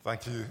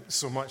Thank you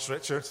so much,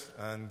 Richard,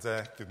 and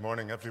good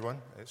morning, everyone.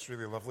 It's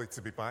really lovely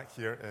to be back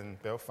here in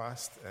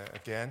Belfast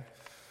again.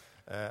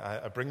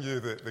 I bring you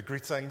the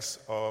greetings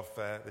of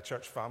the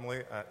church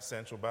family at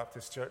Central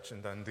Baptist Church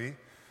in Dundee.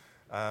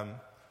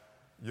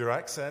 Your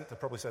accent, I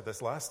probably said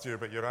this last year,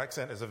 but your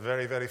accent is a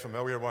very, very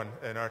familiar one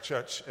in our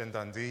church in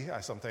Dundee. I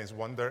sometimes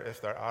wonder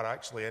if there are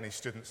actually any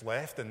students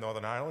left in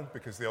Northern Ireland,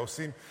 because they all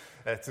seem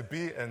to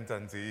be in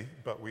Dundee,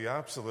 but we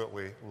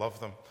absolutely love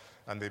them.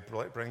 And they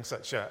bring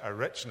such a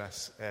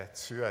richness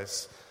to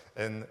us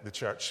in the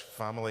church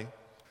family.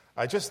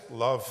 I just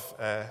love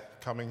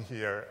coming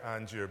here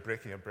and your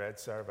breaking of bread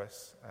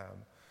service.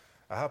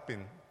 I have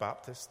been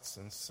Baptist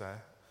since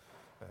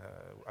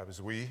I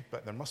was wee,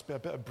 but there must be a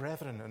bit of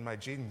brethren in my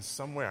genes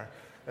somewhere.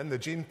 In the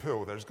gene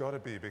pool, there's got to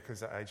be,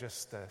 because I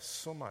just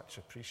so much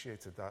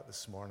appreciated that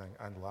this morning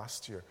and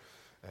last year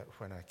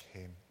when I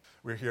came.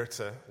 We're here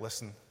to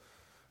listen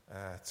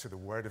to the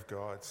Word of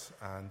God,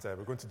 and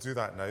we're going to do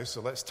that now.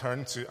 So let's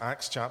turn to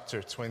Acts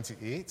chapter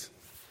 28.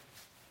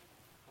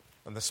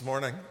 And this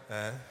morning,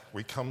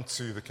 we come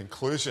to the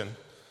conclusion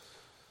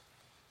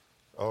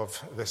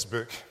of this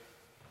book.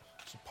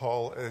 So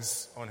Paul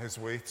is on his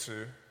way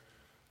to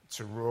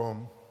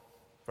Rome.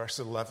 Verse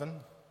 11.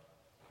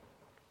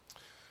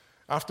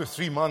 After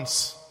 3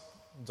 months,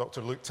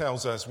 Dr. Luke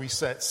tells us, we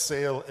set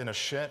sail in a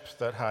ship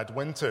that had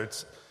wintered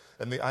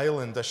in the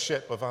island, a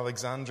ship of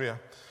Alexandria,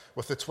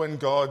 with the twin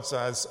gods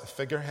as a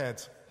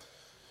figurehead.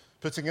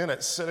 Putting in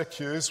at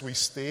Syracuse, we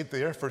stayed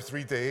there for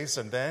 3 days,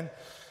 and then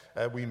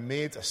we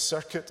made a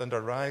circuit and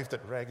arrived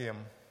at Rhegium.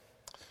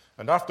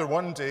 And after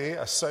 1 day,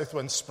 a south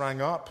wind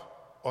sprang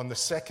up. On the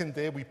second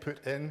day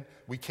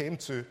we came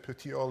to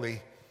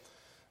Puteoli.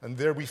 And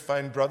there we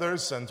found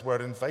brothers and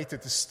were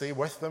invited to stay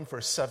with them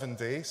for 7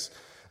 days.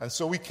 And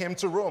so we came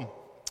to Rome.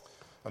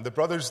 And the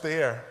brothers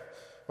there,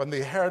 when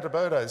they heard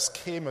about us,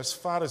 came as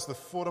far as the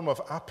Forum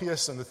of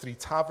Appius and the 3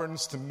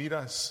 taverns to meet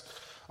us.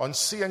 On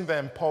seeing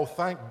them, Paul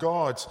thanked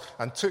God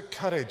and took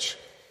courage.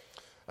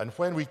 And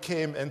when we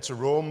came into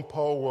Rome,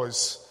 Paul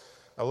was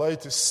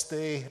allowed to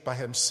stay by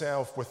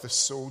himself with the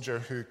soldier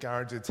who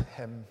guarded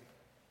him.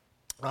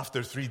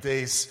 After 3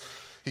 days,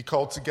 he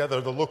called together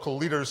the local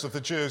leaders of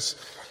the Jews.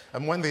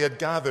 And when they had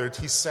gathered,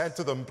 he said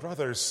to them,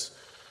 brothers,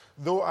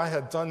 though I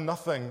had done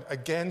nothing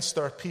against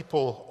our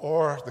people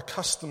or the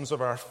customs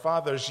of our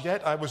fathers,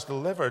 yet I was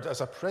delivered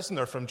as a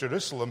prisoner from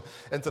Jerusalem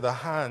into the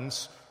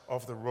hands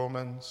of the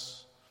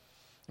Romans.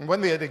 And when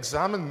they had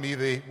examined me,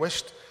 they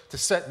wished to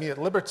set me at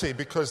liberty,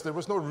 because there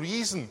was no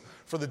reason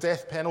for the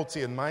death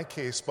penalty in my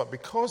case. But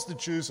because the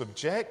Jews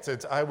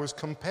objected, I was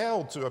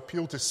compelled to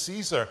appeal to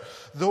Caesar,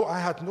 though I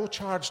had no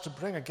charge to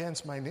bring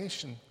against my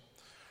nation.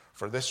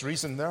 For this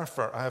reason,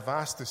 therefore, I have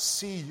asked to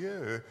see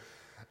you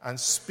and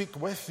speak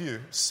with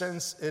you,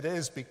 since it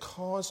is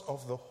because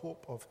of the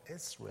hope of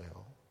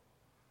Israel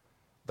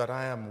that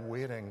I am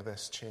wearing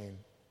this chain.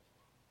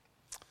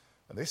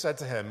 And they said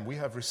to him, we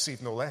have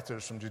received no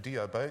letters from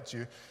Judea about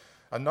you,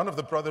 and none of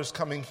the brothers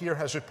coming here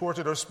has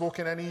reported or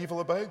spoken any evil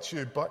about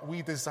you, but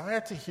we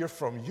desire to hear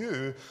from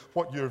you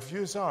what your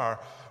views are,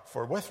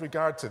 for with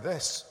regard to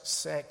this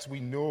sect, we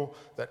know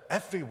that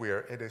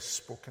everywhere it is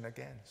spoken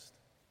against.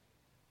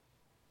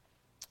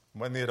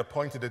 When they had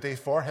appointed a day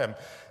for him,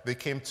 they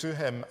came to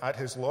him at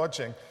his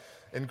lodging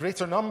in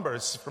greater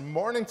numbers. From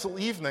morning till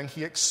evening,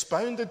 he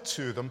expounded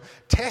to them,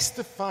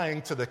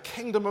 testifying to the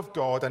kingdom of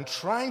God and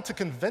trying to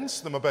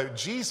convince them about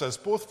Jesus,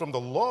 both from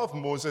the law of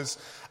Moses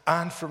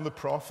and from the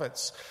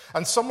prophets.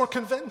 And some were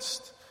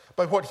convinced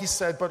by what he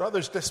said, but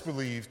others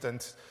disbelieved.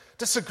 And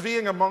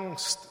disagreeing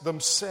amongst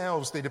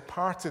themselves, they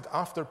departed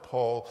after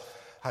Paul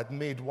had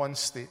made one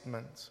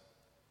statement.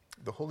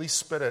 The Holy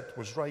Spirit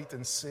was right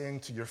in saying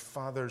to your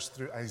fathers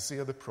through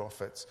Isaiah the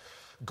prophet,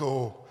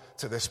 go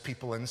to this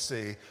people and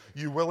say,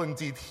 you will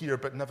indeed hear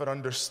but never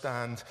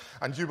understand,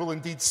 and you will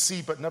indeed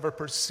see but never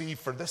perceive,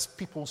 for this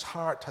people's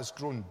heart has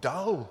grown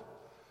dull,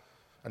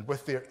 and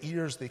with their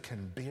ears they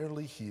can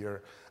barely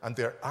hear, and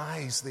their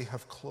eyes they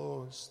have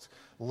closed,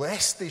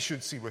 lest they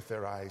should see with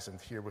their eyes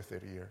and hear with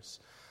their ears,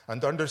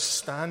 and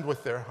understand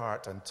with their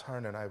heart and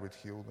turn, and I would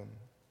heal them.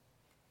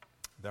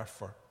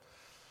 Therefore,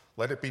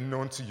 let it be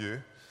known to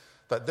you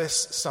that this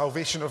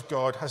salvation of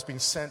God has been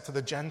sent to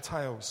the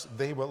Gentiles.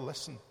 They will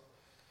listen.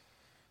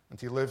 And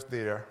he lived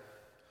there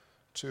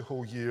 2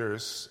 whole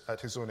years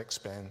at his own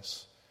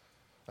expense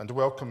and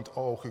welcomed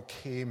all who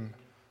came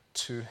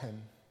to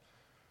him,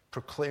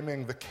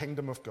 proclaiming the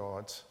kingdom of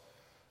God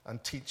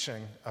and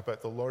teaching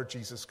about the Lord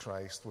Jesus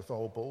Christ with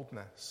all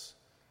boldness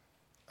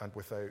and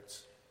without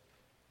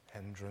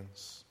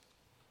hindrance.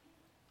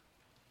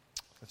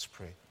 Let's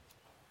pray.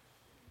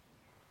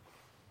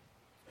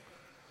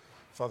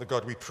 Father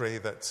God, we pray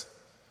that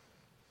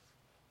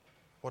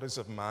what is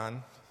of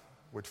man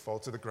would fall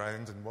to the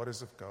ground and what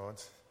is of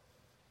God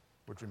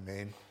would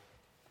remain.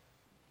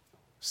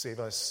 Save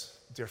us,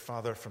 dear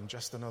Father, from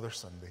just another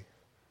Sunday.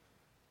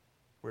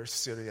 We're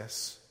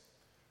serious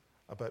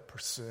about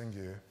pursuing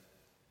you.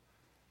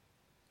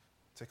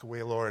 Take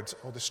away, Lord,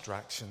 all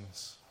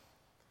distractions,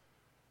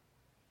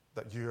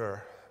 that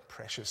your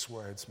precious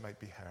words might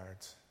be heard.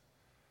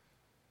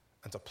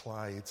 and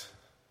applied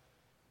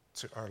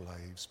to our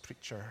lives,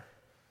 preacher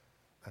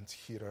and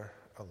hearer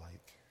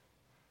alike.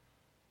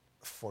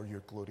 For your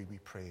glory we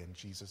pray in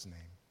Jesus' name.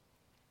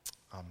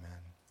 Amen.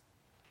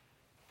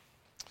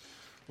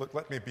 Look,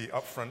 let me be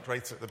upfront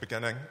right at the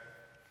beginning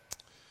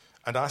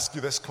and ask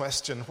you this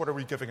question: what are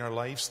we giving our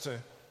lives to?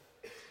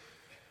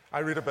 I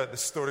read about the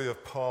story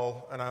of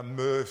Paul, and I'm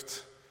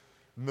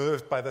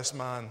moved by this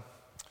man.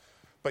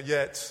 But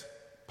yet,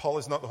 Paul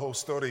is not the whole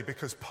story,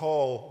 because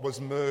Paul was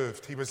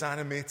moved. He was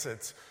animated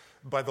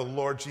by the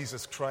Lord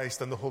Jesus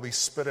Christ and the Holy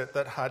Spirit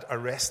that had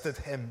arrested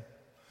him.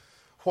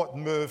 What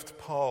moved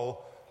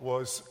Paul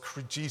was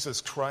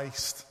Jesus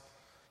Christ.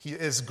 He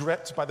is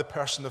gripped by the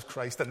person of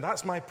Christ. And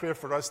that's my prayer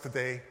for us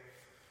today,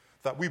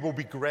 that we will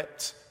be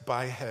gripped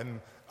by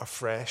him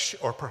afresh,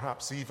 or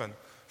perhaps even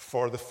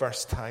for the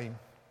first time.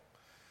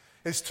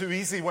 It's too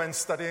easy when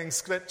studying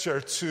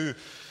Scripture to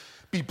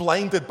be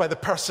blinded by the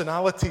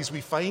personalities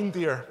we find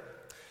there.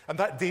 And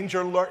that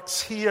danger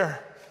lurks here.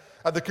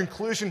 At the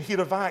conclusion here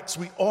of Acts,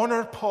 we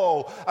honor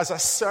Paul as a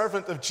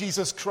servant of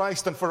Jesus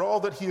Christ and for all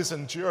that he has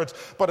endured.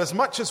 But as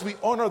much as we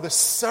honor the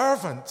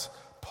servant,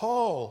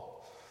 Paul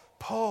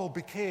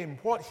became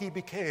what he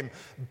became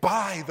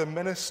by the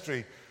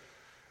ministry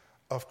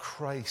of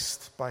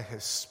Christ, by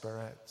his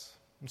Spirit.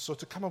 And so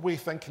to come away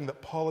thinking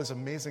that Paul is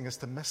amazing is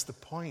to miss the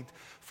point,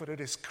 for it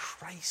is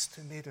Christ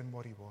who made him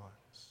what he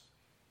was.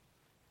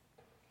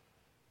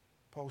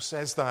 Paul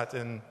says that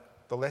in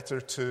the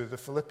letter to the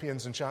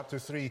Philippians in chapter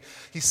 3.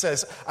 He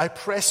says, I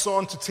press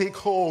on to take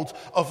hold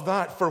of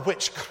that for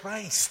which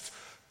Christ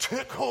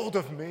took hold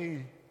of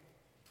me.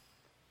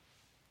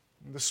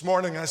 And this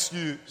morning, as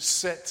you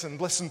sit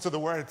and listen to the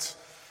words,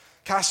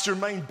 cast your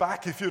mind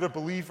back, if you're a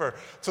believer,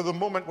 to the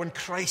moment when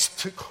Christ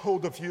took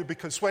hold of you,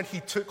 because when he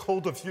took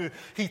hold of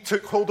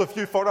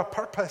you for a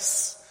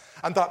purpose,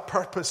 and that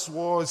purpose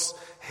was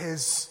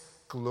his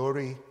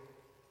glory.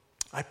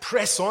 I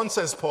press on,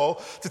 says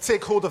Paul, to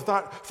take hold of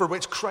that for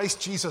which Christ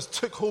Jesus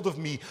took hold of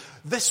me.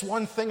 This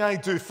one thing I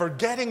do,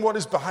 forgetting what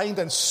is behind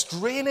and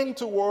straining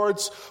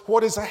towards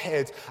what is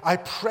ahead. I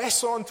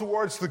press on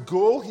towards the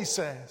goal, he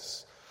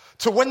says,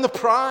 to win the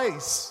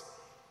prize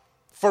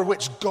for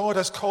which God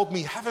has called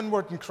me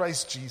heavenward in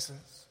Christ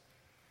Jesus.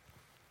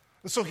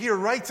 And so here,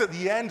 right at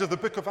the end of the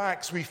book of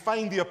Acts, we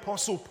find the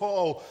Apostle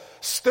Paul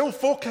still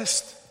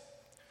focused,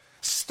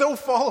 still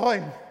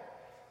following,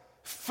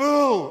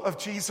 full of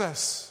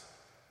Jesus,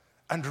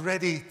 and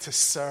ready to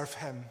serve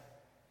him.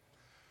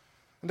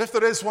 And if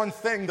there is one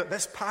thing that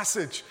this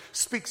passage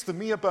speaks to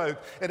me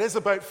about, it is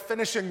about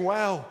finishing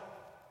well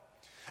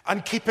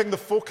and keeping the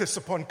focus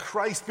upon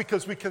Christ,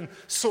 because we can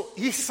so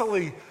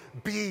easily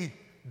be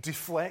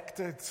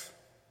deflected.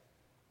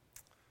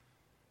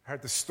 I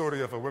heard the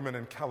story of a woman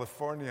in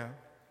California.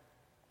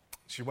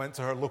 She went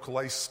to her local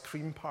ice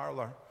cream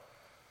parlor,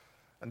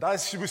 and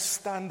as she was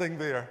standing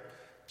there,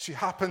 she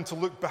happened to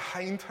look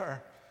behind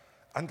her,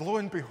 and lo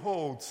and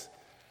behold,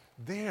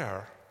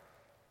 there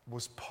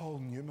was Paul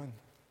Newman.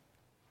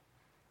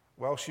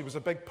 Well, she was a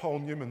big Paul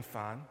Newman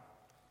fan.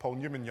 Paul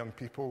Newman, young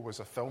people,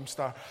 was a film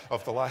star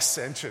of the last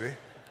century.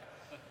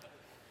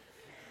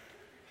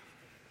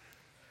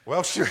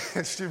 Well, she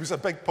was a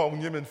big Paul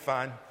Newman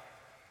fan,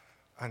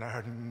 and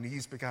her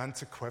knees began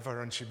to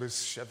quiver, and she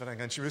was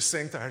shivering, and she was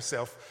saying to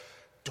herself,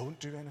 don't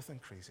do anything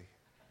crazy.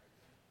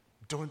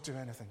 Don't do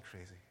anything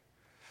crazy.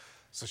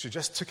 So she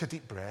just took a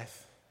deep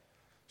breath.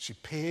 She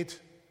paid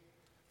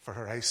for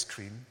her ice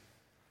cream,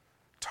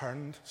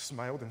 turned,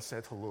 smiled, and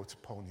said hello to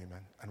Paul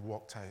Newman, and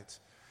walked out.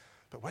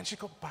 But when she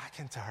got back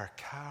into her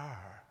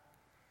car,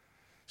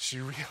 she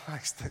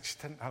realized that she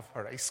didn't have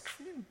her ice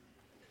cream.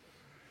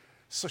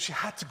 So she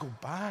had to go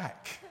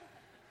back.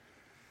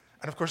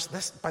 And of course,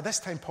 by this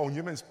time, Paul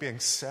Newman's being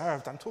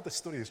served. I'm told this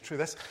story is true.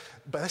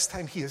 By this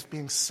time, he is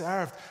being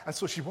served. And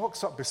so she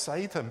walks up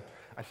beside him,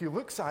 and he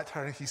looks at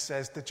her, and he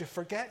says, did you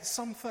forget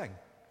something?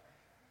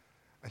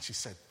 And she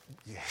said,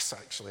 yes,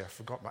 actually, I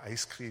forgot my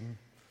ice cream.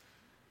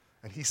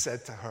 And he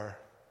said to her,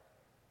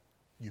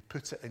 you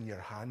put it in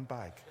your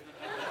handbag.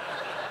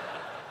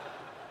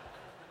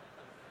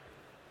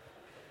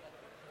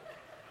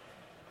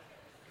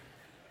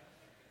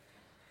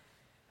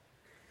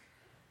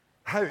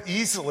 How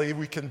easily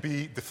we can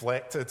be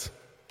deflected.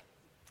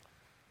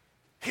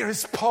 Here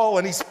is Paul,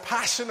 and he's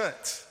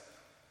passionate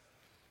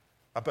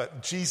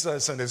about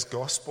Jesus and his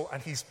gospel,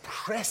 and he's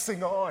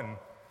pressing on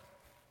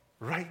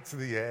right to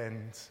the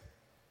end.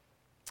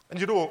 And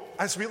you know,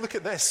 as we look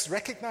at this,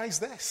 recognize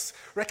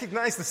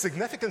the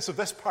significance of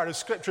this part of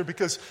Scripture,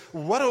 because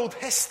world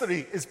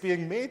history is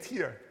being made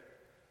here.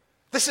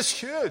 This is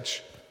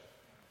huge.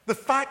 The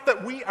fact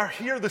that we are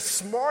here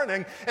this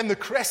morning in the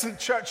Crescent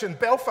Church in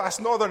Belfast,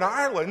 Northern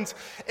Ireland,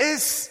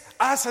 is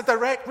as a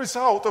direct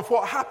result of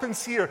what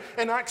happens here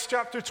in Acts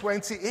chapter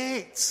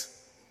 28.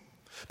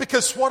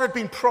 Because what had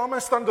been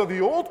promised under the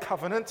old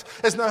covenant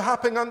is now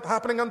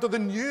happening under the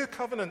new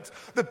covenant.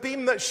 The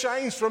beam that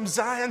shines from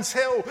Zion's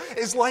hill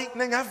is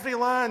lightening every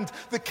land.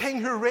 The king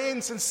who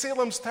reigns in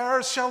Salem's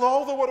towers shall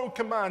all the world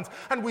command.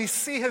 And we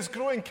see his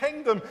growing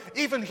kingdom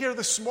even here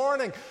this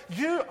morning.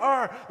 You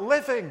are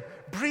living,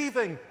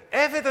 breathing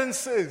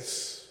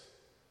evidences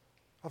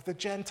of the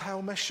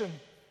Gentile mission,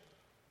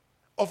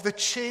 of the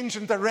change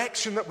in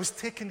direction that was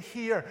taken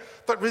here,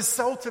 that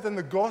resulted in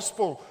the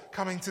gospel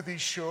coming to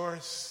these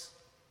shores.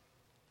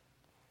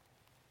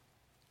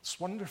 It's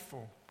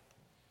wonderful.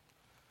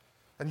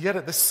 And yet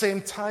at the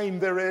same time,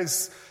 there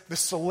is the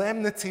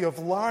solemnity of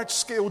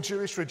large-scale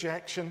Jewish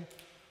rejection.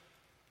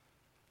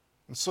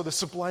 And so the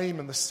sublime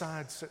and the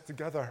sad sit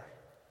together.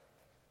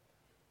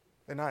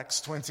 In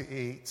Acts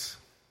 28,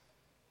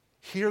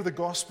 here the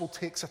gospel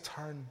takes a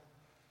turn.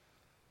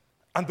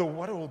 And the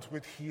world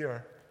would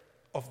hear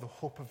of the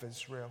hope of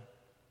Israel,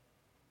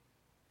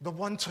 the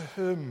one to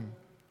whom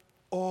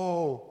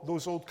all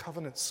those old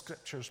covenant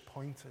scriptures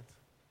pointed.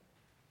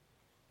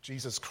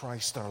 Jesus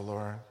Christ our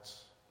Lord.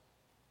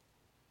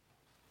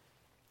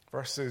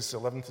 Verses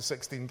 11 to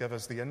 16 give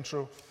us the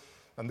intro,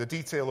 and the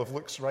detail of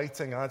Luke's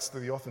writing adds to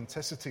the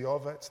authenticity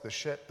of it. The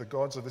ship, the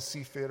gods of the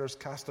seafarers,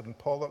 Castor and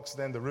Pollux,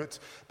 then the route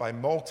by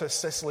Malta,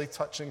 Sicily,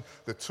 touching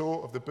the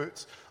toe of the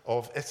boot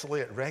of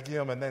Italy at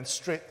Rhegium, and then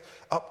straight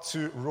up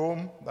to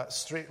Rome, that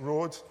straight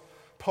road.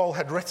 Paul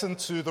had written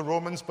to the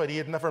Romans, but he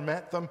had never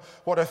met them.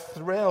 What a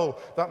thrill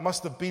that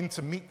must have been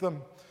to meet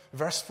them.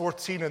 Verse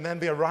 14, and then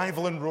the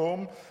arrival in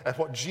Rome at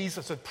what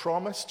Jesus had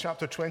promised,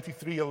 chapter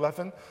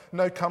 23:11,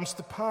 now comes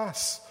to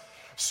pass.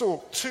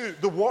 So, to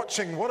the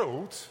watching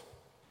world,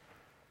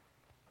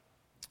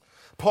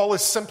 Paul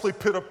is simply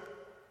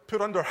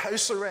put under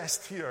house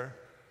arrest here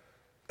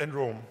in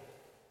Rome.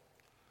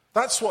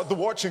 That's what the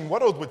watching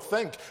world would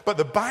think. But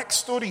the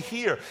backstory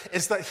here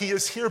is that he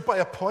is here by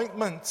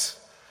appointment,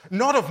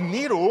 not of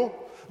Nero,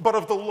 but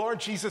of the Lord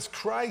Jesus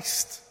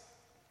Christ.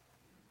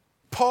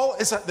 Paul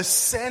is at the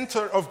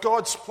center of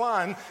God's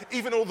plan,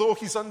 even although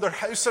he's under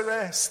house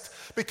arrest,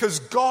 because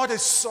God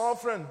is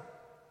sovereign.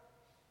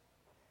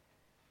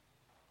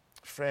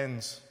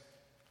 Friends,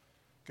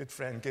 good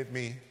friend gave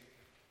me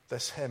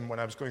this hymn when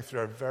I was going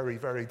through a very,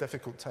 very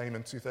difficult time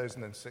in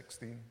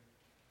 2016,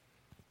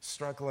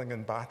 struggling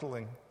and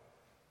battling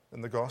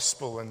in the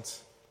gospel, and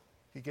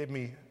he gave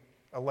me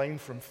a line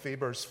from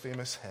Faber's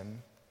famous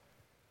hymn.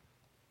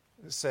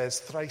 It says,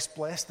 "Thrice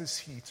blessed is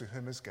he to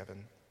whom is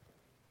given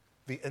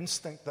the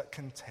instinct that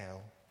can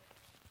tell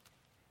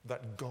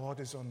that God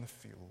is on the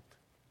field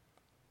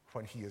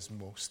when he is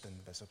most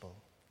invisible."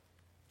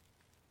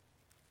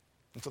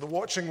 And to the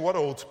watching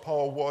world,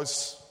 Paul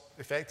was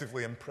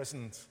effectively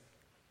imprisoned,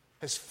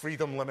 his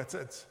freedom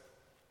limited.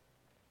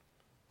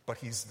 But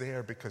he's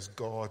there because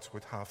God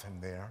would have him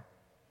there.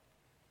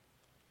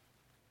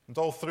 And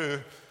all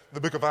through the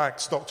book of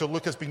Acts, Dr.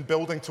 Luke has been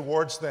building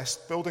towards this,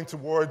 building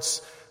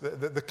towards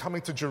the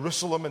coming to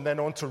Jerusalem and then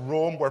on to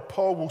Rome, where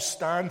Paul will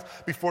stand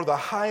before the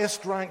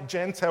highest ranked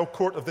Gentile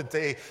court of the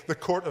day, the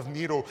court of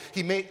Nero.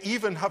 He may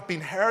even have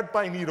been heard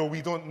by Nero,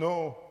 we don't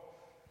know.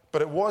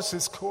 But it was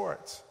his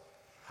court.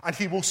 And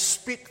he will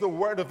speak the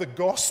word of the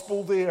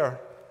gospel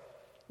there.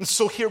 And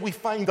so here we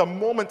find a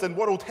moment in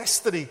world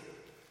history.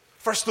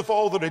 First of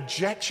all, the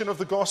rejection of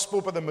the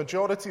gospel by the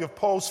majority of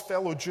Paul's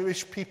fellow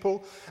Jewish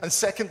people. And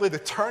secondly, the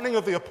turning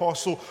of the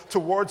apostle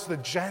towards the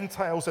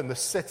Gentiles in the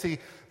city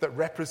that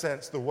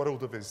represents the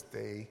world of his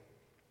day.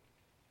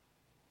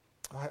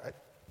 I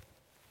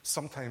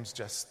sometimes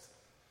just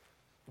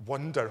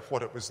wonder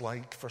what it was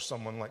like for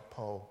someone like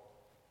Paul,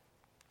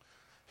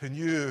 who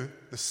knew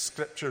the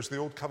scriptures, the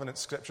Old Covenant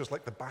scriptures,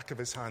 like the back of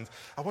his hand.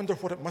 I wonder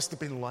what it must have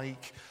been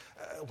like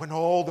when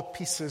all the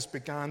pieces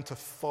began to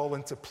fall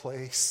into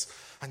place,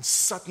 and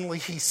suddenly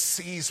he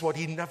sees what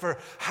he never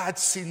had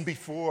seen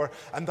before,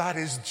 and that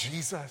is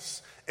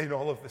Jesus in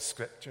all of the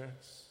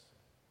scriptures.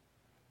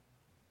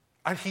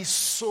 And he's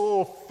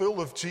so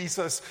full of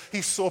Jesus,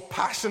 he's so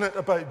passionate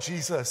about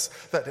Jesus,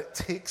 that it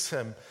takes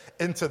him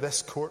into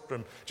this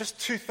courtroom. Just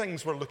two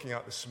things we're looking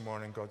at this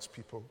morning, God's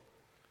people.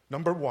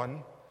 Number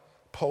one,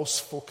 Paul's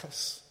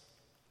focus.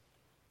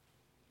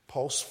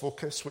 Paul's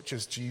focus, which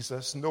is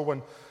Jesus. No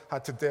one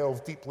had to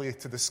delve deeply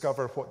to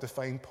discover what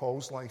defined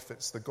Paul's life.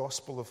 It's the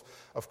gospel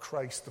of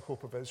Christ, the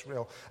hope of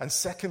Israel. And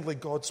secondly,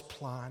 God's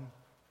plan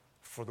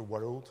for the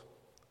world.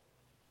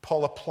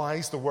 Paul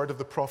applies the word of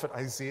the prophet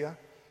Isaiah,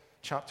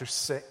 chapter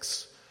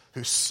 6,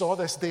 who saw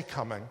this day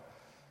coming.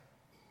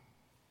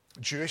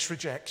 Jewish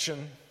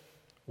rejection,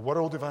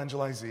 world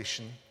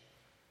evangelization,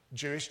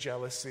 Jewish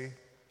jealousy,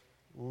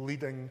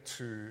 leading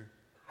to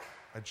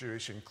a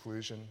Jewish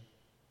inclusion.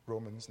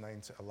 Romans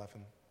 9 to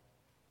 11.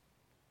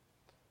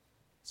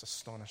 It's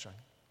astonishing.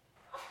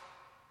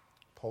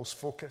 Paul's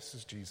focus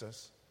is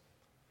Jesus.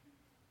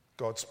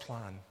 God's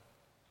plan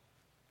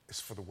is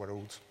for the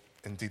world,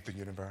 indeed the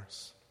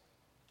universe.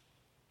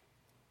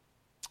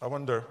 I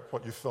wonder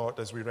what you thought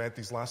as we read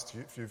these last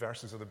few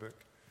verses of the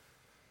book.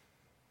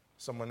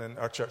 Someone in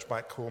our church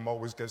back home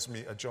always gives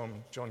me a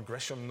John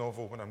Grisham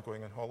novel when I'm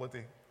going on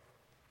holiday.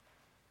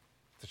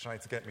 to try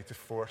to get me to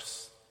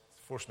force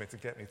me to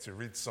get me to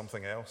read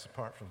something else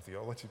apart from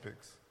theology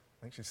books.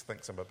 I think she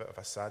thinks I'm a bit of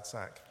a sad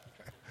sack.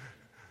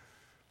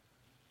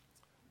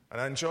 And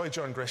I enjoy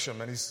John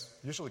Grisham, and he's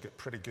usually got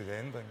pretty good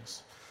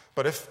endings.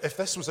 But if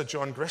this was a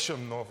John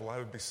Grisham novel, I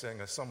would be saying,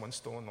 has someone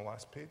stolen the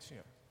last page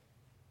here?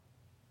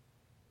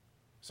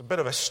 It's a bit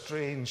of a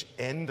strange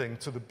ending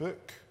to the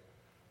book.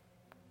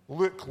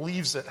 Luke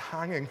leaves it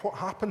hanging. What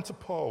happened to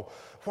Paul?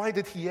 Why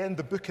did he end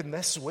the book in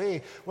this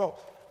way? Well,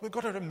 we've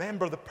got to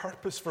remember the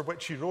purpose for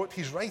which he wrote.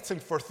 He's writing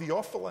for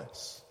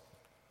Theophilus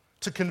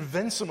to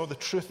convince him of the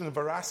truth and the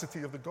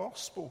veracity of the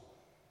gospel.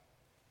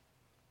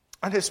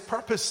 And his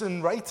purpose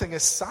in writing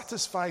is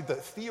satisfied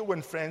that Theo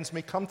and friends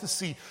may come to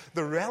see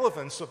the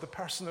relevance of the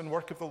person and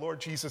work of the Lord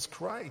Jesus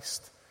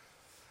Christ.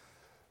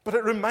 But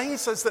it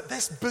reminds us that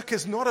this book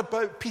is not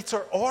about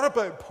Peter or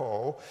about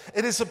Paul.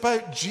 It is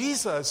about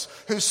Jesus,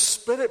 whose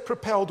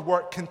Spirit-propelled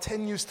work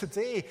continues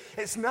today.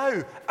 It's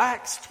now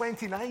Acts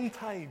 29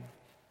 time.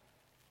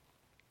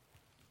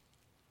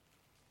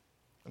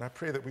 And I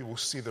pray that we will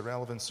see the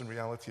relevance and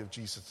reality of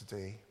Jesus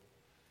today,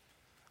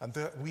 and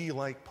that we,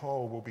 like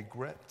Paul, will be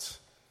gripped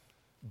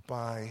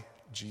by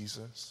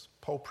Jesus.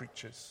 Paul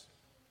preaches.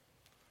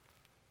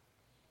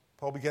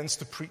 Paul begins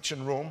to preach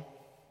in Rome.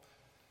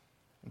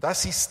 And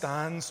as he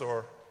stands,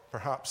 or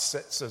perhaps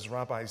sits as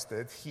rabbis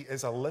did, he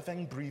is a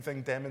living,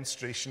 breathing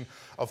demonstration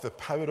of the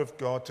power of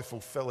God to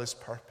fulfill his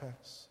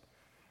purpose.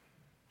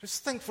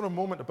 Just think for a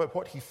moment about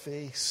what he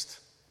faced.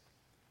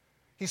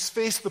 He's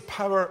faced the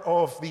power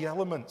of the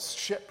elements,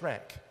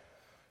 shipwreck.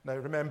 Now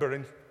remember,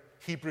 in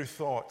Hebrew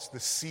thought, the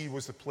sea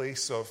was the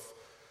place of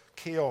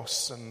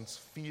chaos and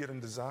fear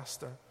and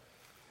disaster.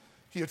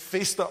 He had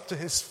faced up to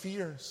his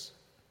fears.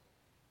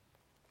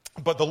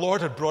 But the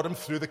Lord had brought him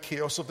through the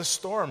chaos of the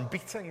storm,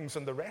 beatings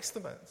and the rest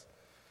of it.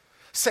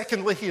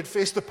 Secondly, he had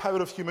faced the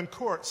power of human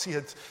courts. He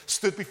had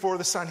stood before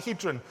the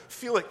Sanhedrin,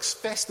 Felix,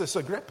 Festus,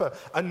 Agrippa,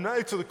 and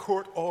now to the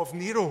court of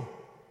Nero.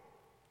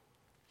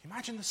 Can you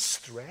imagine the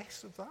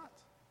stress of that?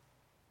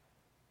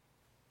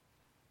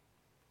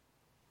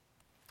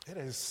 It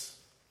is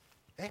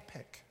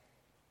epic.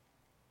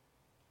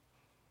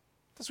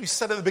 As we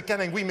said at the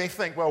beginning, we may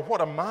think, well,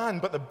 what a man,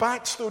 but the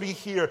backstory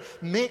here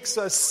makes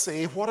us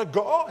say, what a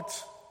God.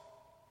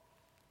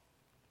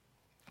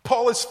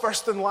 Paul is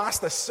first and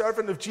last a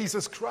servant of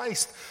Jesus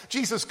Christ.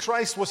 Jesus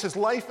Christ was his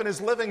life and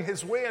his living,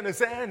 his way and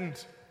his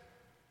end.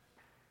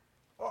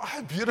 Oh,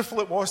 how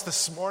beautiful it was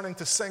this morning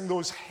to sing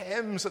those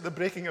hymns at the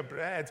breaking of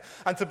bread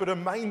and to be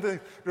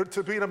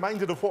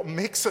reminded of what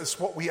makes us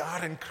what we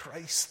are in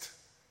Christ.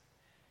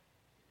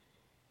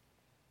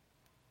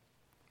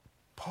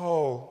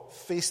 Paul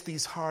faced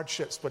these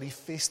hardships, but he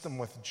faced them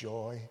with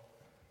joy.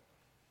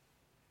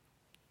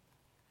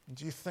 And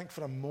do you think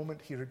for a moment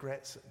he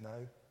regrets it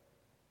now?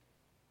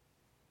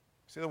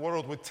 See, the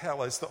world would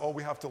tell us that all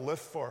we have to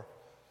live for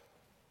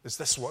is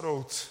this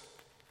world.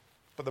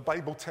 But the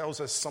Bible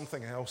tells us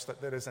something else, that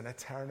there is an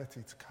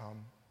eternity to come.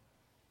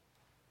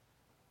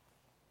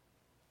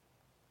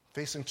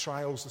 Facing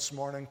trials this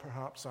morning,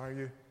 perhaps, are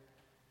you?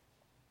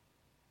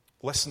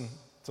 Listen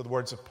to the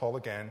words of Paul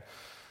again.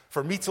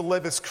 For me to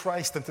live is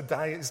Christ, and to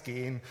die is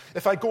gain.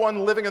 If I go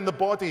on living in the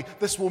body,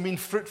 this will mean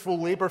fruitful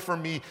labor for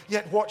me.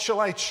 Yet what shall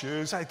I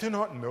choose? I do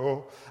not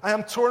know. I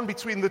am torn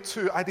between the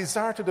two. I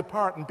desire to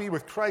depart and be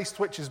with Christ,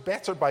 which is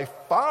better by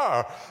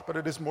far. But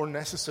it is more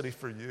necessary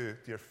for you,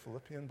 dear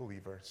Philippian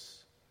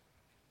believers,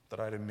 that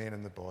I remain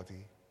in the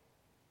body.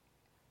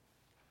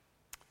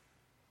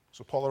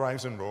 So Paul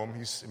arrives in Rome.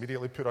 He's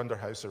immediately put under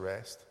house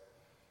arrest.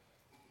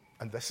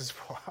 And this is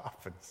what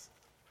happens.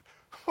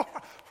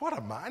 What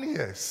a man he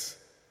is.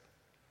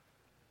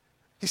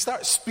 He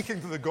starts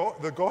speaking to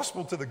the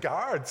gospel to the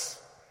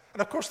guards.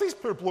 And of course, these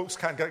poor blokes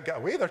can't get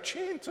away. They're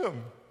chained to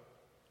him.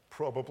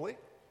 Probably.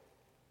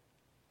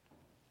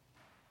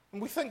 And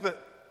we think that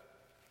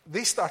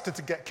they started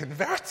to get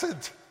converted.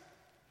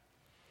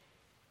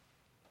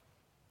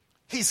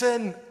 He's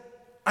in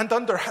and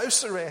under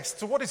house arrest.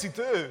 So what does he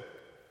do?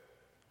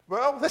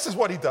 Well, this is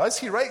what he does.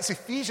 He writes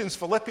Ephesians,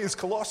 Philippians,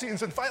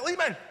 Colossians, and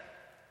Philemon.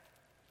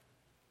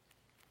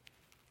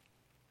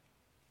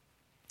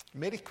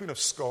 Mary, Queen of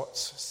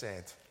Scots,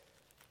 said,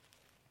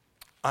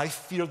 I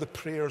fear the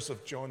prayers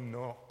of John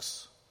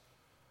Knox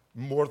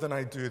more than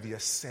I do the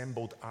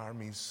assembled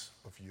armies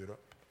of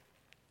Europe.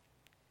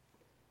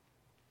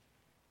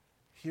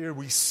 Here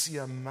we see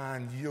a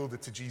man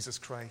yielded to Jesus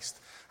Christ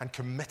and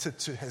committed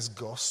to his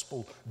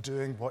gospel,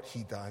 doing what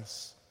he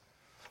does.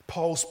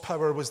 Paul's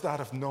power was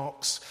that of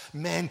Knox,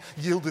 men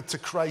yielded to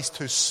Christ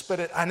whose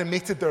spirit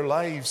animated their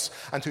lives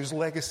and whose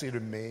legacy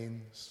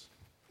remains.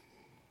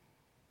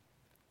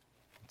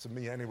 To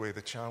me, anyway,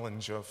 the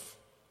challenge of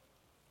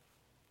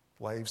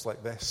lives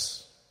like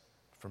this,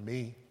 for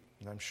me,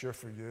 and I'm sure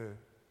for you,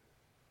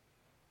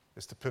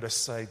 is to put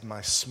aside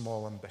my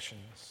small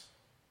ambitions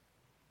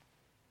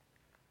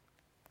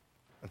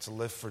and to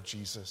live for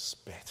Jesus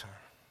better.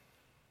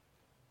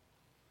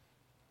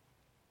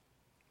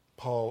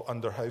 Paul,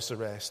 under house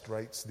arrest,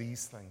 writes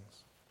these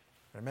things.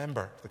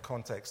 Remember the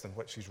context in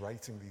which he's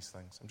writing these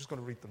things. I'm just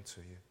going to read them to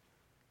you.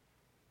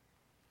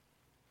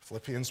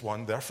 Philippians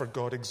 1, therefore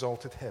God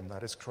exalted him,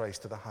 that is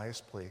Christ, to the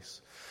highest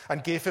place,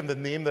 and gave him the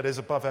name that is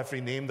above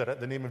every name, that at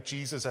the name of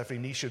Jesus every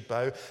knee should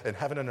bow in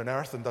heaven and on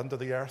earth and under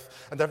the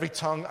earth, and every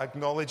tongue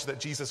acknowledge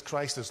that Jesus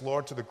Christ is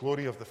Lord, to the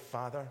glory of the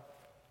Father.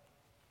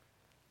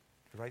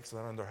 He writes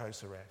that under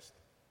house arrest.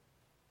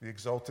 The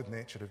exalted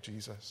nature of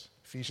Jesus.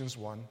 Ephesians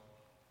 1,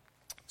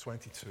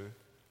 22.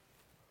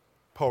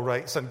 Paul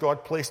writes, and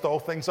God placed all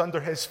things under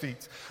his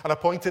feet and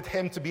appointed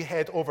him to be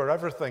head over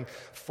everything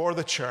for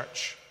the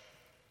church,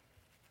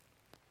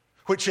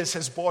 which is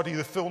his body,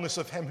 the fullness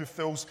of him who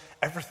fills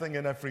everything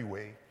in every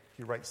way.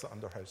 He writes that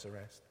under house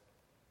arrest.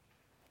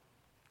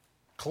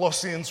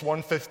 Colossians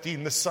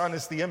 1:15, the Son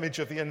is the image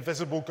of the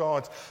invisible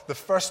God, the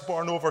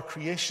firstborn over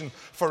creation,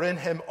 for in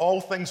him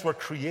all things were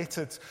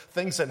created,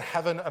 things in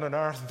heaven and on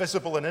earth,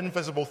 visible and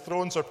invisible,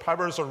 thrones or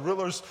powers or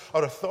rulers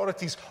or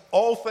authorities.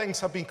 All things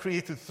have been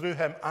created through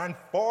him and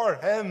for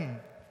him.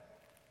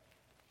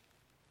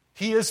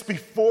 He is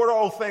before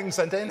all things,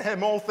 and in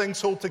him all things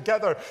hold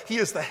together. He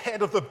is the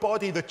head of the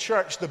body, the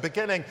church, the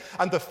beginning,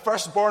 and the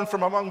firstborn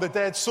from among the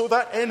dead, so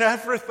that in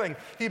everything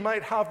he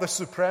might have the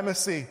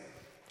supremacy.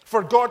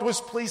 For God was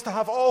pleased to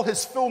have all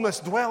his fullness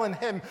dwell in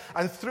him,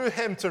 and through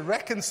him to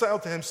reconcile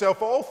to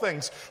himself all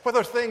things,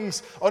 whether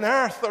things on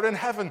earth or in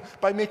heaven,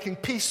 by making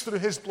peace through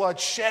his blood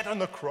shed on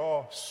the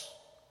cross.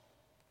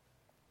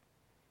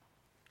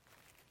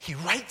 He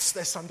writes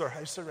this under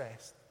house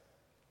arrest.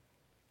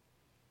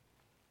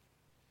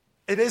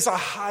 It is a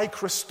high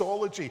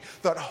Christology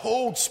that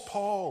holds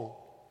Paul,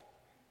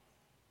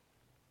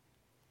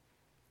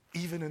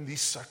 even in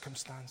these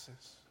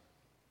circumstances.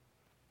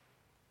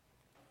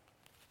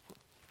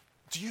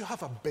 Do you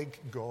have a big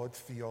God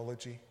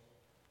theology?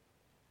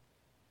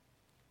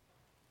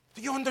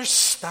 Do you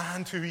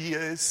understand who he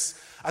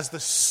is as the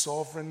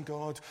sovereign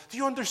God? Do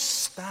you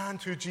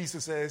understand who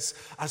Jesus is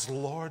as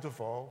Lord of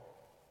all?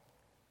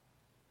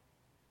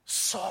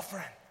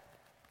 Sovereign.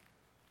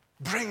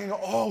 Bringing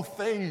all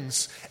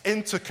things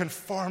into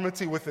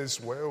conformity with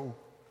his will.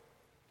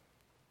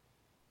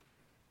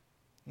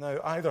 Now,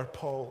 either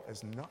Paul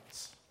is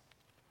nuts,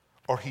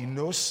 or he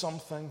knows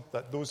something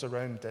that those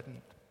around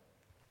didn't.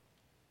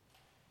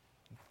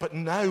 But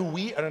now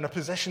we are in a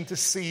position to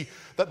see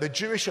that the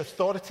Jewish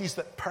authorities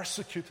that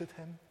persecuted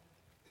him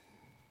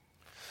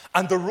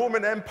and the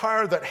Roman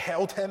Empire that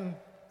held him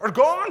are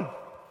gone.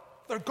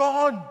 They're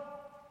gone.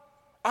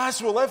 As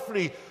will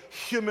every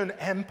human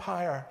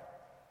empire.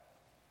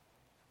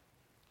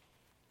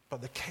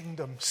 But the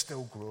kingdom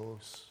still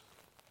grows.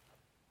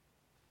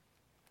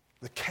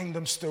 The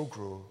kingdom still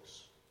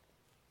grows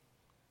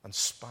and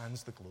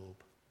spans the globe.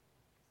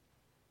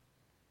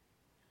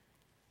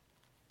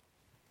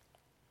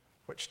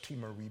 Which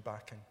team are we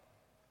backing?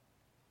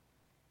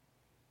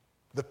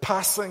 The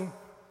passing,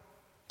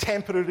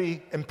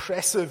 temporary,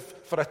 impressive,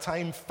 for a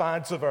time,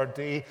 fads of our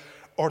day,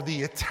 or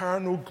the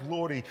eternal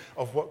glory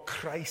of what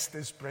Christ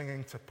is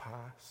bringing to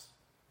pass?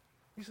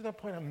 You see the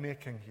point I'm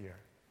making here?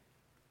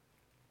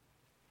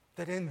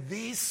 That in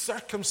these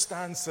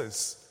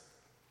circumstances,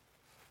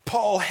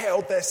 Paul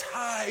held this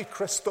high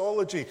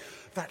Christology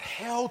that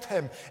held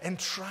him in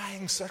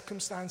trying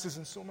circumstances,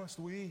 and so must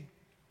we.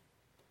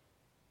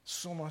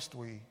 So must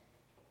we.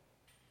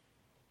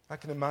 I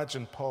can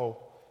imagine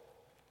Paul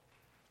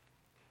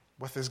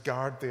with his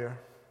guard there,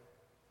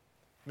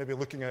 maybe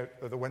looking out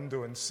of the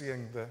window and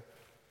seeing the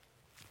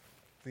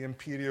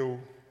imperial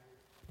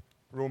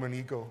Roman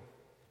eagle,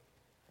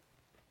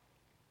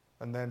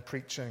 and then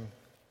preaching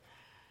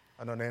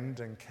an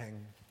unending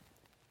king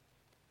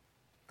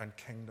and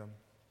kingdom.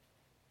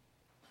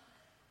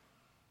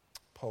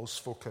 Paul's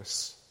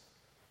focus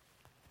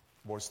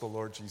was the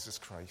Lord Jesus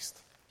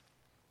Christ.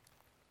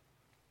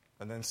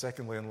 And then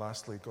secondly and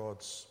lastly,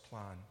 God's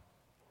plan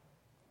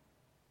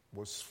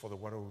was for the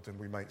world, and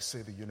we might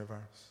say the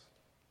universe.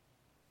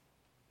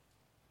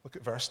 Look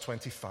at verse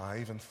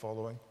 25 and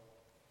following.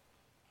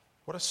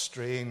 What a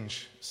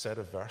strange set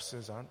of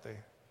verses, aren't they?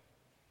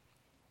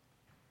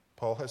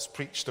 Paul has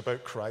preached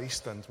about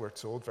Christ, and we're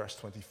told, verse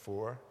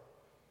 24,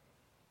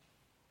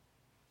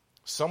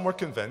 some were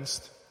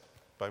convinced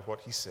by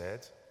what he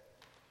said.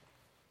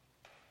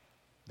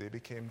 They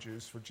became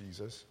Jews for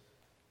Jesus.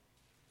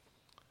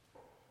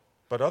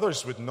 But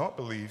others would not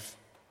believe.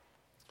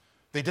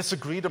 They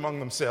disagreed among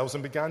themselves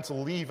and began to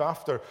leave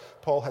after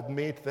Paul had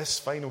made this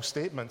final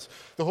statement.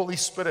 The Holy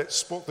Spirit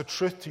spoke the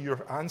truth to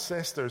your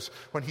ancestors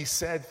when he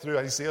said through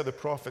Isaiah the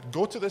prophet,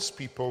 go to this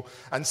people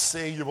and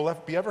say, you will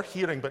be ever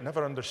hearing but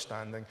never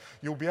understanding.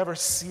 You will be ever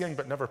seeing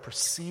but never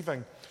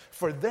perceiving.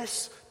 For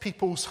this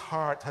people's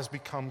heart has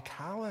become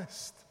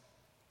calloused.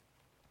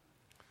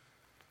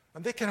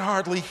 And they can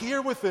hardly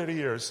hear with their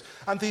ears,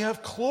 and they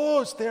have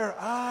closed their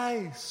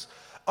eyes.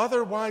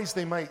 Otherwise,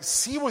 they might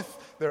see with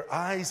their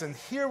eyes and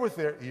hear with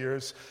their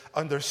ears,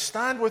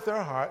 understand with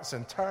their hearts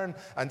and turn,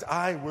 and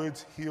I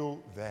would heal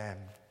them.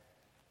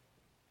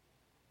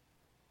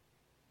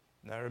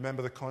 Now,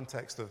 remember, the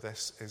context of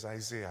this is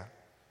Isaiah,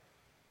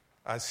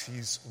 as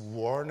he's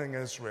warning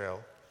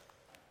Israel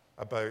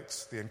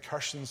about the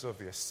incursions of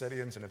the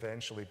Assyrians and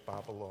eventually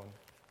Babylon.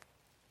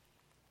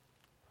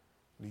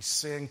 And he's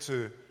saying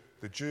to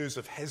the Jews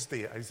of his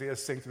day, Isaiah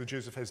is saying to the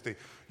Jews of his day,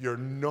 you're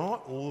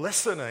not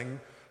listening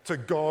to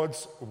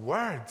God's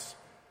words.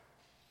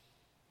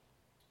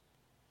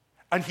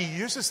 And he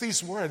uses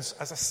these words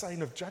as a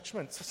sign of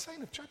judgment. It's a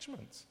sign of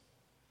judgment.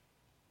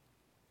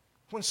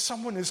 When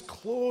someone is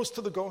close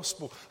to the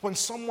gospel, when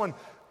someone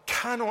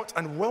cannot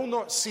and will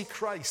not see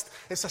Christ,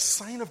 it's a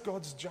sign of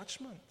God's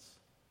judgment.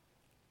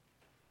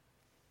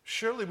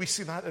 Surely we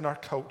see that in our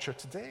culture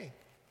today.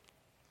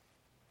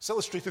 It's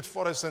illustrated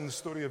for us in the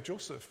story of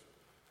Joseph,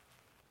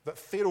 that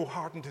Pharaoh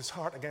hardened his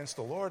heart against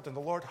the Lord, and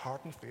the Lord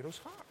hardened Pharaoh's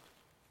heart.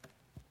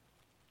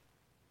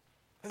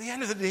 At the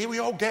end of the day, we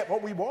all get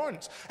what we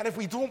want. And if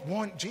we don't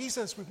want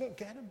Jesus, we won't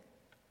get him.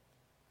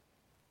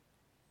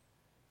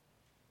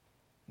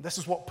 This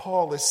is what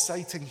Paul is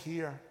citing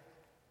here.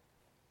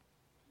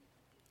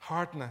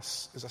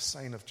 Hardness is a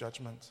sign of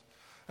judgment.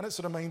 And it's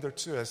a reminder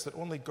to us that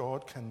only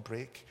God can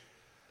break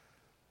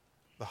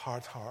the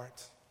hard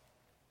heart.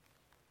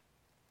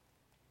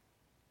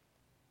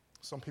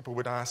 Some people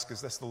would ask, is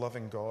this the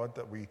loving God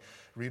that we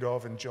read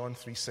of in John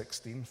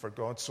 3:16? For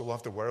God so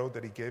loved the world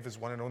that he gave his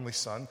one and only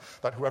Son,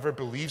 that whoever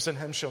believes in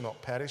him shall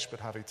not perish but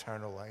have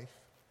eternal life.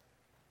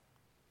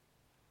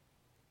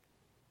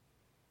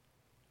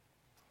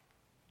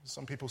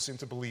 Some people seem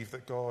to believe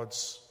that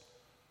God's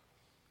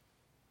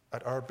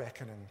at our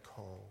beckoning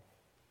call.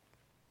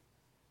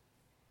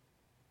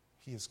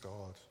 He is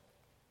God.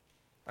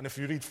 And if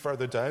you read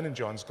further down in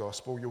John's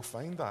gospel, you'll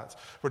find that,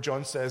 where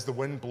John says the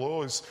wind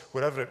blows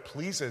wherever it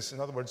pleases. In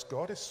other words,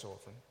 God is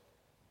sovereign.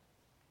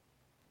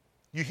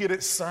 You hear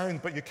its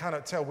sound, but you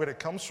cannot tell where it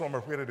comes from or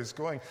where it is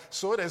going.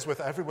 So it is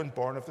with everyone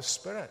born of the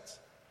Spirit.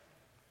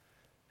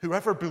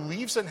 Whoever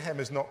believes in him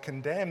is not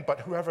condemned,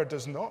 but whoever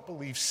does not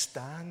believe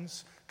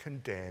stands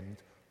condemned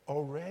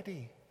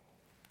already,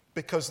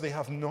 because they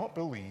have not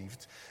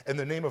believed in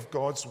the name of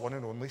God's one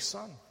and only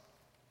Son.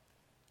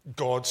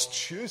 God's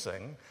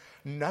choosing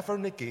never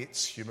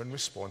negates human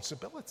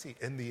responsibility.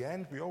 In the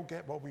end, we all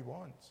get what we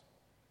want.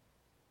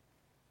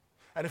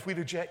 And if we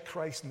reject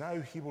Christ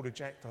now, he will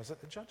reject us at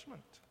the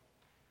judgment.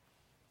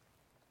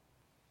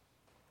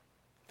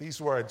 These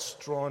words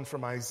drawn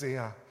from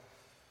Isaiah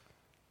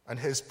and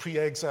his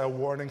pre-exile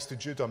warnings to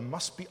Judah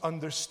must be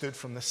understood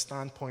from the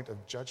standpoint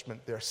of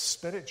judgment. Their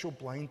spiritual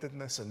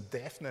blindness and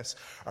deafness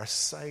are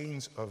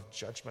signs of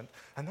judgment.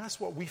 And that's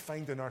what we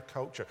find in our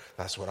culture.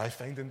 That's what I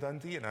find in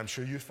Dundee, and I'm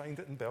sure you find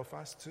it in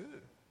Belfast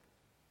too.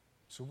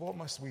 So what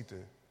must we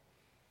do?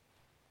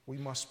 We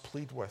must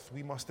plead with,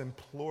 we must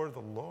implore the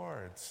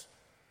Lord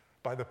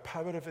by the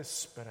power of his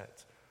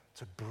Spirit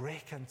to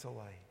break into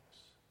lives.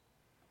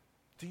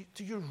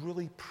 Do you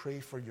really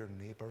pray for your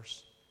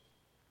neighbors?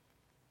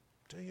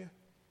 Do you?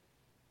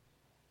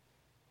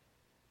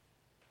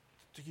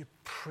 Do you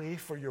pray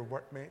for your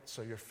workmates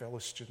or your fellow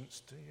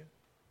students? Do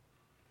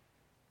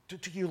you?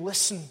 Do you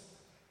listen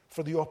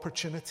for the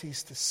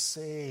opportunities to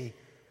say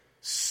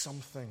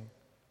something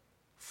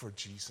for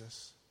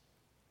Jesus?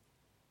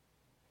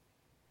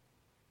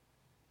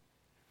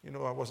 You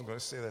know, I wasn't going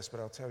to say this, but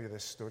I'll tell you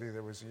this story.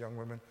 There was a young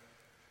woman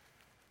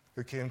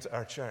who came to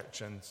our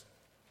church, and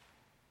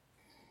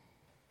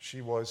she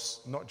was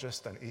not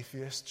just an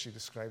atheist, she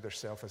described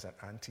herself as an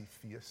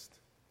anti-theist.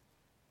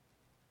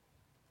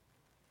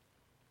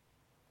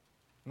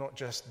 Not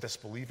just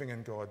disbelieving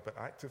in God, but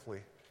actively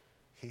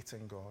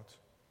hating God,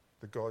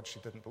 the God she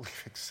didn't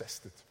believe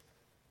existed.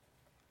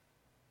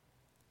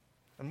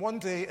 And one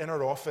day in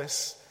her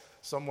office,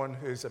 someone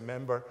who's a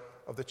member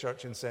of the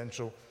church in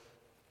Central,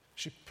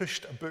 she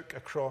pushed a book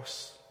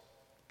across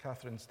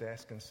Catherine's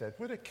desk and said,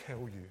 "Would it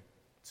kill you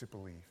to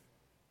believe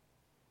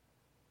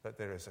that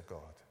there is a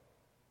God?"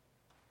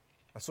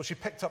 And so she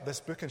picked up this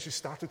book and she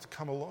started to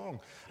come along.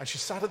 And she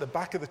sat at the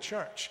back of the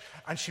church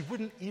and she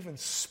wouldn't even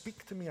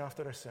speak to me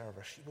after her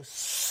service. She was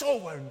so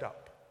wound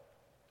up.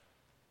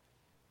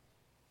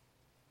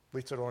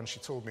 Later on,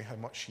 she told me how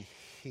much she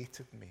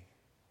hated me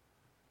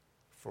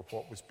for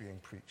what was being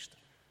preached.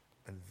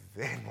 And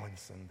then one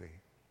Sunday,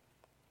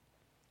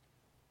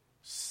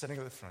 sitting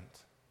at the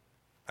front,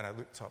 and I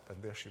looked up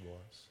and there she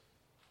was.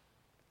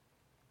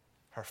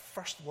 Her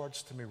first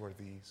words to me were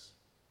these: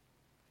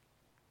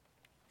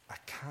 "I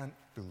can't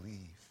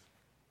believe.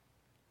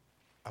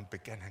 I'm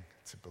beginning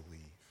to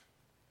believe."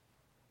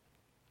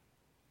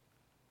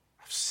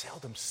 I've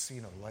seldom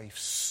seen a life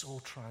so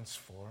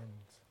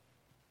transformed.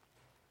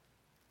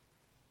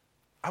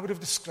 I would have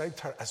described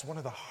her as one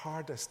of the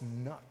hardest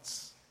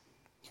nuts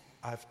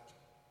I've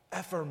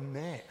ever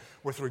met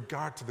with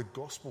regard to the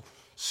gospel.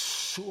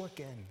 So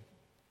again,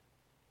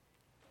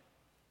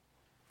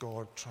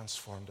 God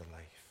transformed her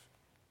life.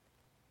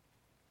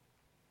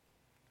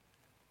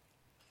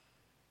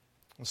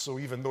 And so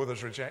even though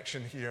there's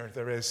rejection here,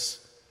 there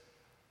is,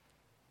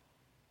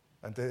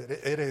 and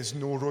it is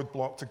no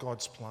roadblock to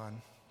God's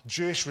plan.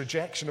 Jewish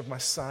rejection of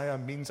Messiah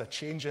means a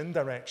change in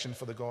direction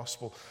for the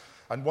gospel,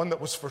 and one that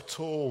was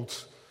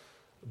foretold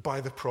by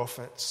the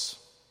prophets.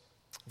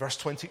 Verse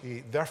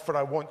 28, "Therefore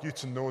I want you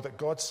to know that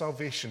God's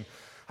salvation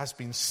has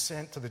been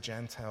sent to the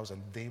Gentiles,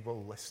 and they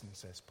will listen,"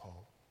 says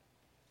Paul.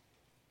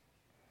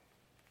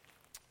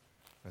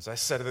 As I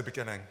said at the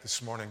beginning,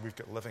 this morning, we've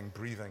got living,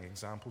 breathing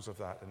examples of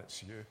that, and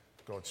it's you,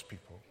 God's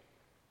people.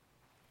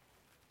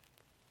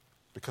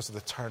 Because of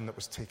the turn that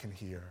was taken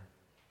here.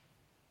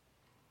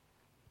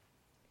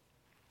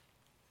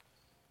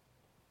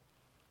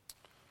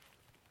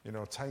 You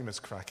know, time is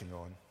cracking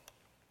on.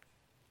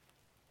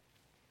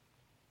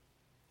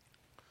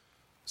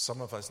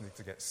 Some of us need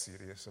to get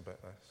serious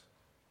about this.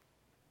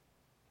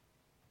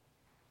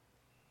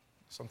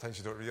 Sometimes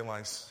you don't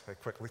realize how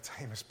quickly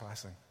time is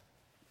passing.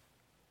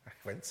 I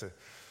went to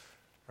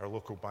our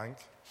local bank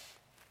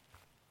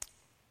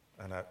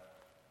and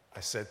I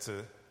said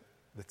to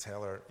the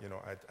teller, you know,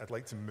 I'd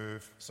like to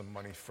move some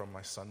money from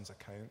my son's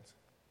account.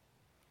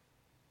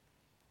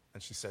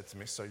 And she said to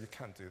me, "Sir, you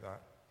can't do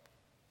that."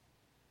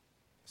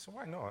 I said,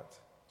 "Why not?"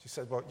 She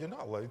said, "Well, you're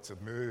not allowed to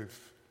move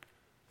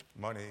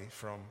money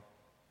from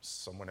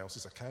someone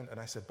else's account." And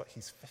I said, "But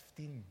he's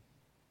 15.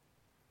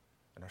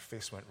 And her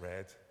face went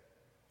red.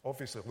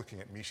 Obviously,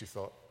 looking at me, she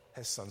thought,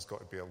 his son's got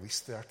to be at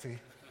least 30.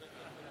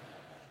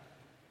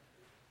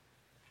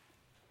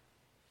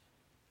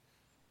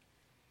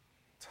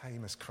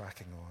 Time is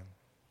cracking on.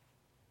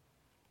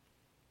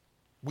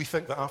 We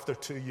think that after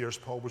 2 years,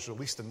 Paul was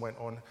released and went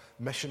on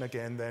mission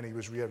again. Then he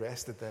was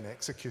rearrested, then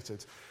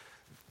executed.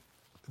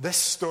 This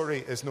story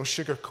is no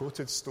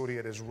sugar-coated story.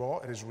 It is raw,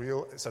 it is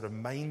real. It's a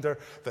reminder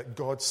that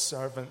God's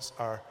servants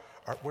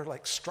we're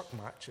like struck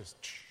matches.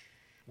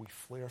 We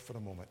flare for a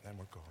moment, then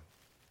we're gone.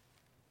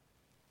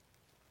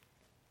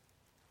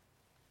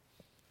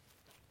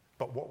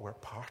 But what we're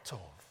part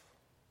of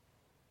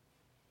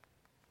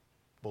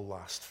will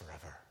last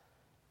forever.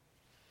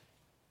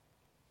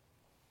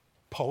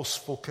 Paul's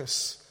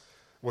focus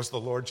was the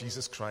Lord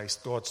Jesus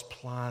Christ. God's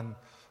plan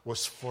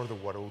was for the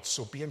world.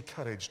 So be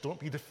encouraged. Don't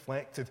be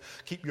deflected.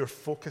 Keep your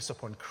focus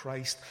upon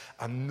Christ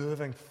and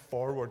moving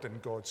forward in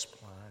God's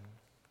plan.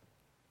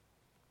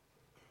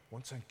 I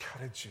want to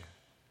encourage you.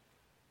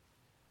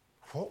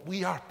 What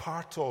we are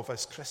part of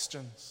as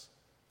Christians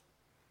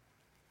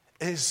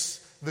is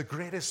the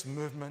greatest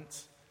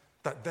movement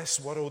that this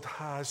world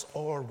has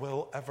or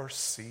will ever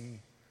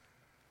see.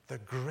 The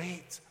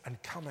great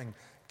and coming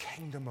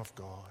kingdom of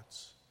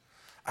God's.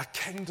 A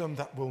kingdom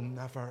that will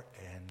never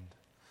end.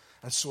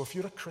 And so if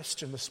you're a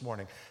Christian this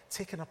morning,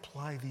 take and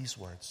apply these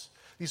words.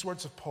 These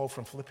words of Paul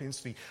from Philippians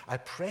 3. I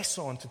press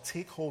on to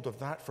take hold of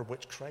that for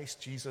which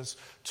Christ Jesus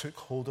took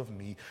hold of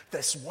me.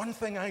 This one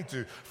thing I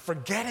do,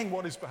 forgetting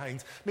what is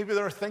behind. Maybe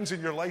there are things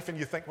in your life and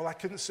you think, well, I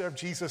couldn't serve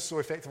Jesus so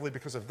effectively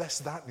because of this,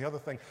 that, and the other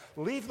thing.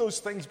 Leave those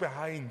things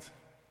behind.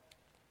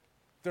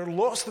 They're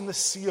lost in the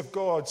sea of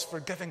God's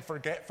forgiving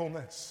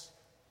forgetfulness.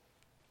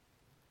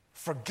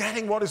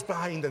 Forgetting what is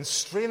behind and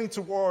straining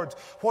toward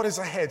what is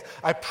ahead.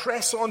 I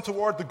press on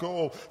toward the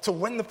goal to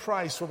win the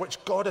prize for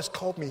which God has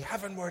called me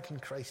heavenward in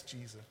Christ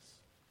Jesus.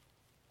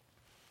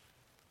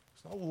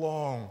 It's not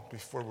long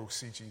before we'll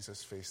see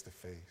Jesus face to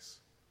face.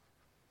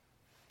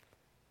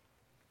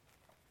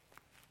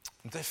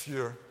 And if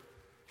you're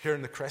here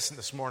in the Crescent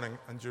this morning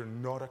and you're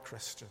not a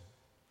Christian,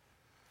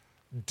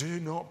 do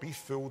not be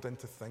fooled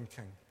into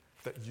thinking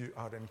that you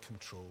are in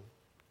control.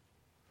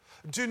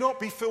 Do not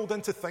be fooled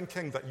into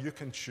thinking that you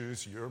can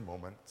choose your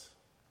moment.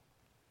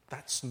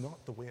 That's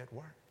not the way it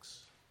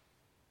works.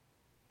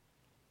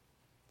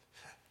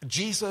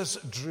 Jesus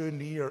drew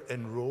near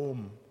in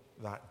Rome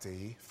that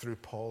day through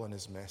Paul and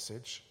his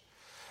message.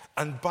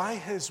 And by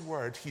his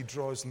word, he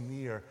draws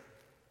near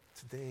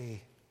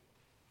today.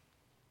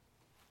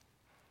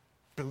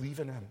 Believe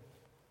in him.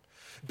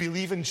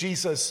 Believe in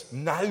Jesus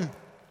now.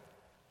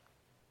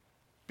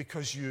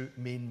 Because you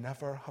may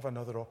never have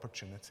another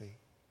opportunity.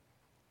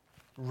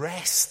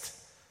 Rest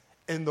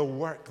in the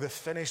work, the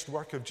finished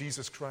work of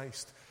Jesus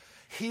Christ.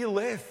 He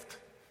lived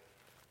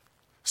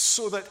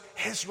so that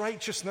his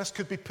righteousness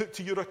could be put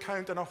to your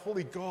account and a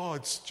holy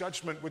God's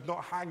judgment would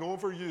not hang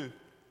over you.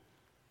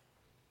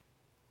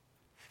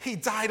 He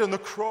died on the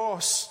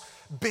cross,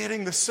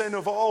 bearing the sin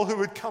of all who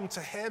would come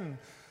to him,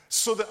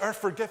 so that our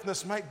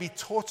forgiveness might be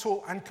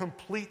total and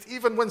complete,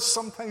 even when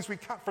sometimes we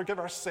can't forgive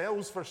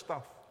ourselves for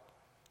stuff.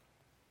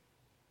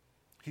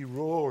 He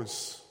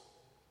rose.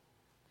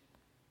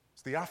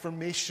 It's the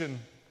affirmation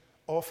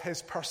of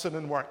his person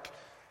and work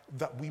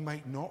that we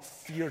might not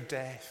fear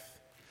death.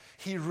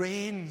 He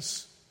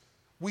reigns.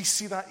 We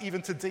see that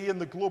even today in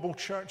the global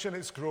church and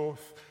its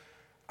growth.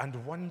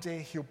 And one day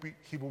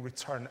he will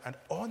return. And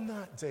on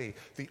that day,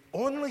 the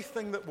only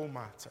thing that will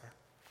matter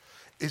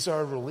is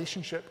our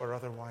relationship or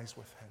otherwise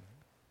with him.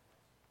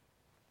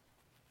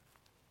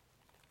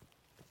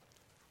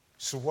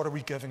 So what are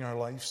we giving our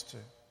lives to?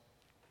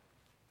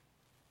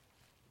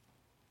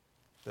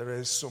 There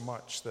is so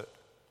much that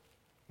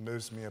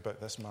moves me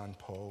about this man,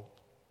 Paul.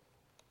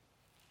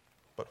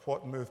 But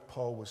what moved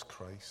Paul was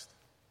Christ.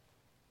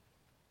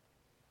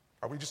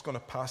 Are we just going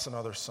to pass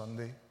another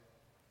Sunday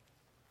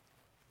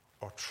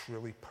or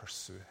truly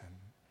pursue him?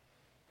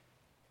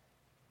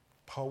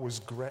 Paul was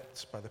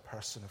gripped by the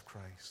person of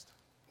Christ.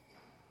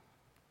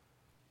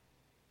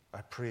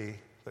 I pray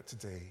that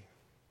today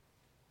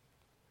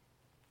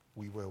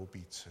we will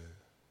be too.